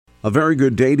A very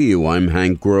good day to you. I'm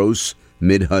Hank Gross,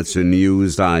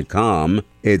 MidHudsonNews.com.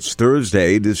 It's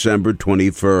Thursday, December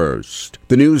 21st.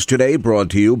 The news today brought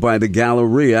to you by the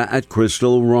Galleria at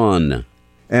Crystal Run.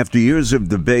 After years of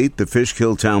debate, the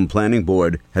Fishkill Town Planning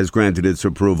Board has granted its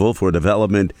approval for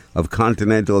development of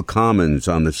Continental Commons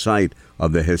on the site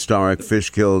of the historic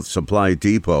Fishkill Supply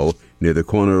Depot near the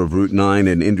corner of Route 9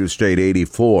 and Interstate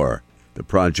 84. The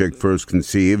project, first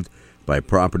conceived by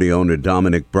property owner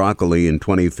Dominic Broccoli in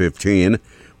 2015,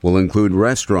 will include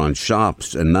restaurants,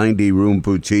 shops, a 90-room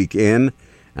boutique inn,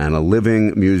 and a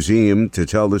living museum to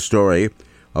tell the story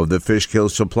of the Fishkill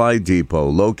Supply Depot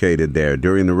located there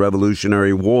during the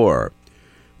Revolutionary War.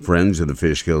 Friends of the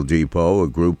Fishkill Depot, a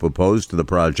group opposed to the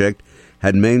project,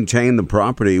 had maintained the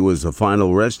property was the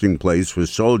final resting place for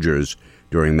soldiers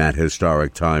during that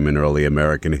historic time in early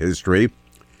American history.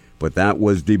 But that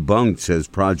was debunked, says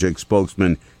project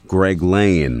spokesman Greg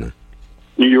Lane.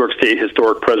 New York State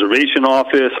Historic Preservation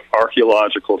Office,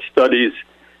 archaeological studies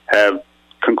have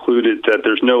concluded that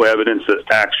there's no evidence that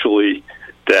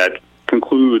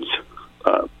concludes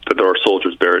that there are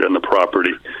soldiers buried on the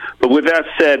property. But with that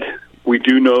said, we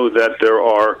do know that there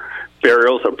are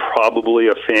burials of probably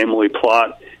a family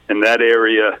plot, and that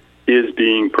area is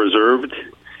being preserved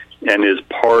and is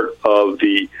part of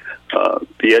the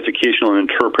educational and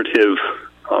interpretive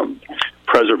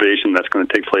preservation that's going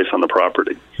to take place on the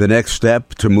property. The next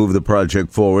step to move the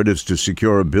project forward is to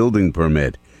secure a building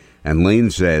permit. And Lane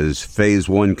says Phase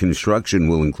 1 construction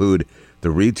will include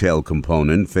the retail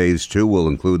component. Phase 2 will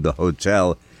include the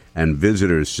hotel and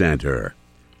visitor center.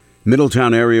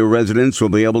 Middletown area residents will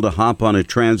be able to hop on a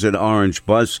Transit Orange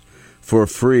bus for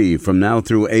free from now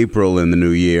through April in the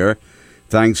new year,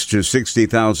 thanks to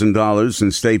 $60,000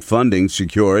 in state funding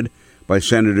secured by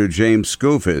Senator James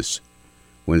Skoufis.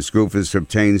 When Skoufis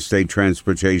obtained State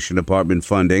Transportation Department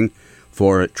funding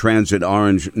for Transit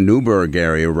Orange Newburgh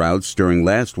area routes during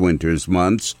last winter's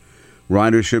months,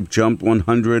 ridership jumped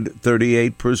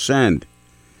 138%.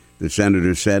 The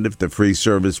senator said if the free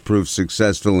service proved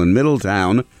successful in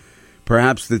Middletown,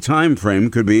 perhaps the time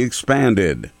frame could be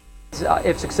expanded.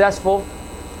 If successful,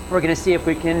 we're going to see if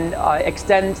we can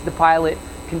extend the pilot,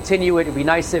 continue it. It would be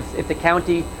nice if the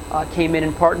county came in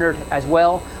and partnered as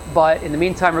well. But in the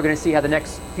meantime, we're going to see how the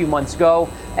next few months go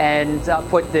and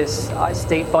put this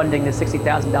state funding, the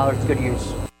 $60,000, to good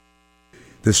use.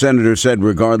 The senator said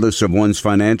regardless of one's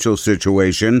financial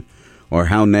situation or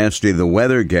how nasty the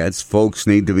weather gets, folks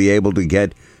need to be able to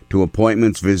get to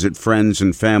appointments, visit friends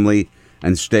and family,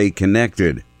 and stay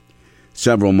connected.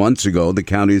 Several months ago, the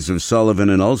counties of Sullivan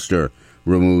and Ulster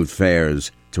removed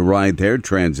fares to ride their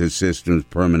transit systems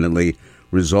permanently,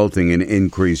 resulting in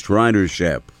increased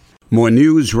ridership. More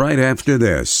news right after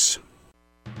this.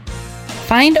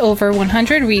 Find over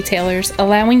 100 retailers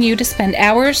allowing you to spend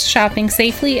hours shopping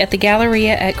safely at the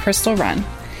Galleria at Crystal Run.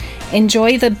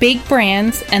 Enjoy the big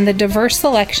brands and the diverse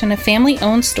selection of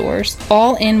family-owned stores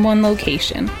all in one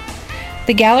location.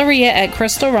 The Galleria at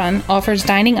Crystal Run offers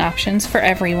dining options for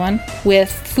everyone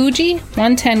with Fuji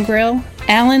 110 Grill,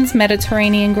 Allen's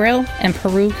Mediterranean Grill, and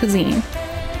Peru Cuisine.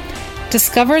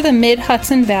 Discover the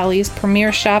Mid-Hudson Valley's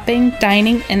premier shopping,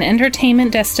 dining, and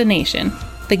entertainment destination,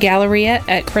 the Galleria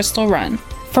at Crystal Run.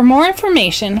 For more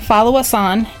information, follow us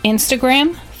on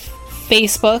Instagram,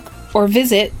 Facebook, or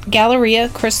visit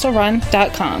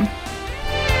GalleriaCrystalRun.com.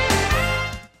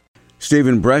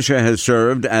 Stephen Brescia has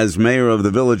served as mayor of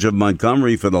the village of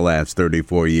Montgomery for the last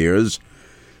 34 years,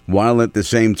 while at the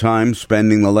same time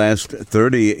spending the last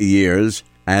 30 years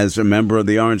as a member of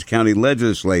the Orange County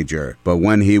Legislature. But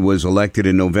when he was elected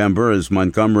in November as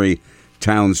Montgomery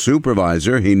Town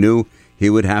Supervisor, he knew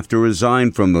he would have to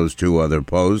resign from those two other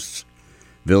posts.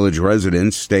 Village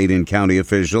residents, state and county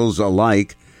officials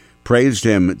alike praised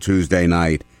him Tuesday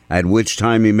night, at which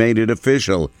time he made it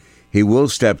official. He will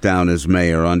step down as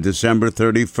mayor on December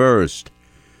 31st.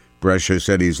 Brescia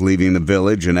said he's leaving the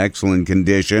village in excellent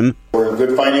condition. We're in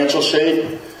good financial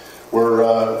shape. We're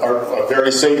a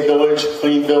very safe village,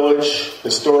 clean village,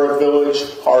 historic village,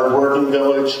 hard-working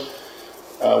village,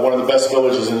 one of the best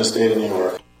villages in the state of New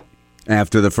York.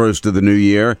 After the first of the new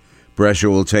year, Brescia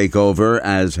will take over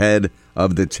as head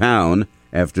of the town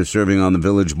after serving on the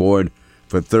village board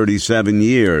for 37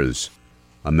 years.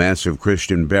 A massive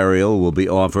Christian burial will be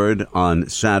offered on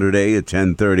Saturday at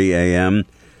 10:30 a.m.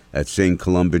 at St.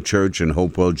 Columba Church in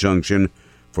Hopewell Junction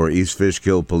for East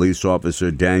Fishkill Police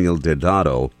Officer Daniel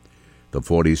Dedato. The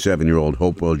 47-year-old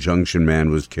Hopewell Junction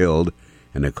man was killed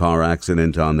in a car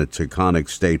accident on the Taconic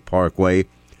State Parkway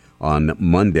on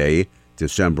Monday,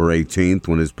 December 18th,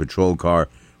 when his patrol car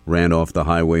ran off the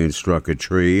highway and struck a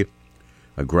tree.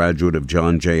 A graduate of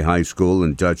John Jay High School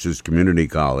and Dutchess Community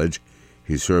College,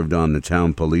 He served on the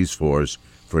town police force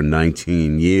for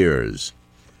 19 years.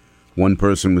 One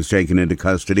person was taken into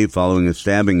custody following a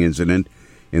stabbing incident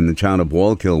in the town of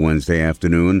Wallkill Wednesday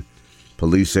afternoon.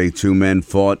 Police say two men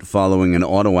fought following an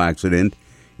auto accident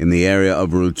in the area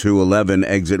of Route 211,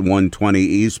 exit 120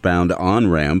 eastbound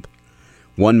on-ramp.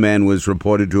 One man was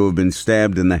reported to have been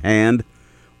stabbed in the hand,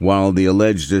 while the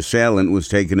alleged assailant was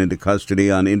taken into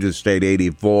custody on Interstate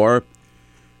 84.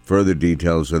 Further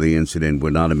details of the incident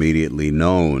were not immediately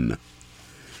known.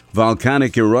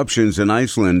 Volcanic eruptions in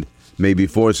Iceland may be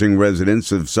forcing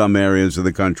residents of some areas of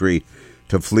the country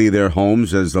to flee their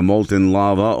homes as the molten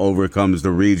lava overcomes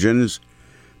the regions.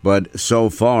 But so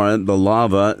far, the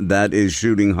lava that is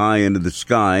shooting high into the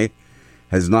sky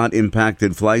has not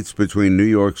impacted flights between New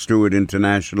York Stewart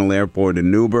International Airport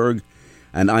in Newburgh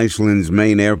and Iceland's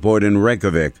main airport in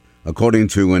Reykjavik, according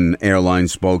to an airline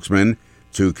spokesman,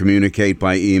 to communicate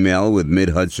by email with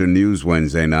Mid-Hudson News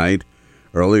Wednesday night.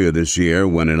 Earlier this year,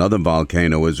 when another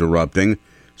volcano was erupting,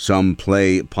 some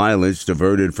pilots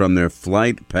diverted from their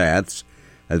flight paths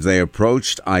as they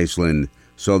approached Iceland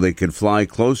so they could fly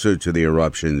closer to the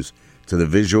eruptions, to the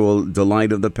visual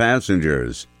delight of the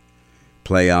passengers.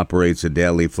 Play operates a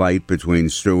daily flight between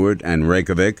Stewart and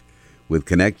Reykjavik, with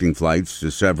connecting flights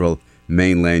to several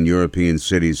mainland European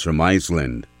cities from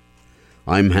Iceland.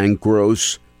 I'm Hank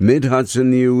Gross,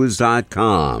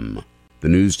 MidHudsonNews.com. The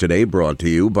news today brought to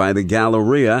you by the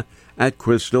Galleria at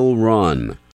Crystal Run.